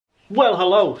Well,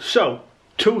 hello. So,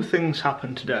 two things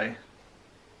happened today.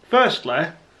 Firstly,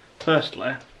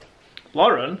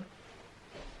 Lauren,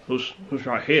 who's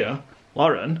right here,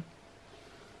 Lauren,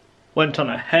 went on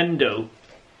a hen do.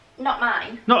 Not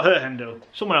mine. Not her hen do,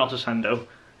 someone else's hen do.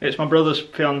 It's my brother's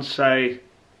fiancée.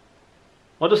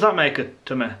 What does that make her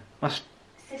to me? My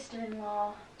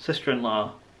sister-in-law.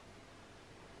 Sister-in-law.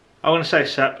 I want to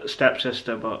say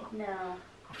stepsister, but no.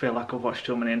 I feel like I've watched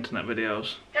too many internet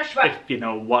videos. Joshua. If you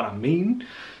know what I mean.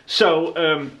 So,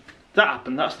 that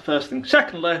happened, that's the first thing.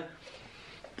 Secondly,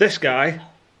 this guy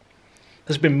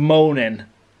has been moaning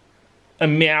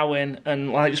and meowing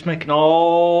and like just making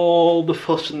all the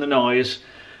fuss and the noise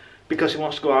because he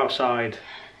wants to go outside.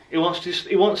 He wants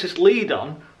his lead on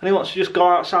and he wants to just go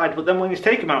outside, but then when you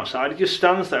take him outside, he just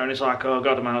stands there and he's like, oh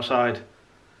God, I'm outside.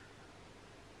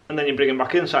 And then you bring him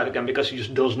back inside again because he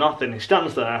just does nothing, he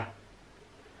stands there.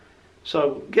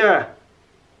 So, yeah,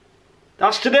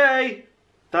 that's today.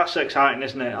 That's exciting,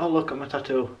 isn't it? Oh, look at my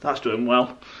tattoo. That's doing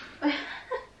well.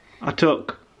 I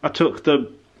took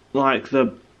the, like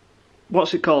the,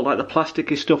 what's it called? Like the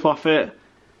plasticky stuff off it.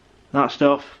 That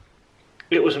stuff.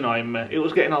 It was annoying me. It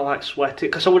was getting all like sweaty.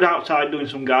 Because I was outside doing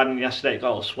some gardening yesterday. It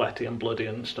got all sweaty and bloody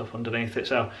and stuff underneath it.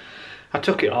 So I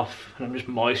took it off and I'm just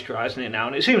moisturising it now.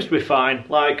 And it seems to be fine.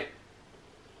 Like,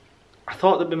 I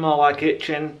thought there'd be more like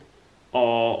itching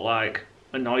or like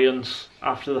annoyance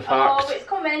after the fact. Oh, it's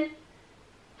coming.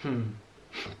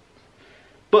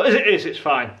 But as it is, it's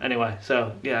fine anyway.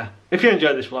 So yeah, if you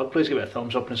enjoyed this vlog, please give it a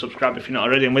thumbs up and subscribe if you're not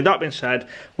already. And with that being said,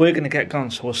 we're going to get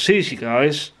going. So we'll see you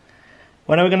guys.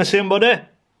 When are we going to see him, buddy?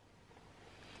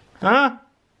 Huh?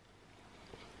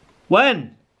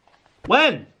 When?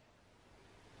 When?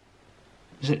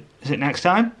 Is it next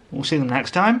time? We'll see them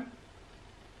next time.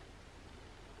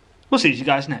 We'll see you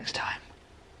guys next time.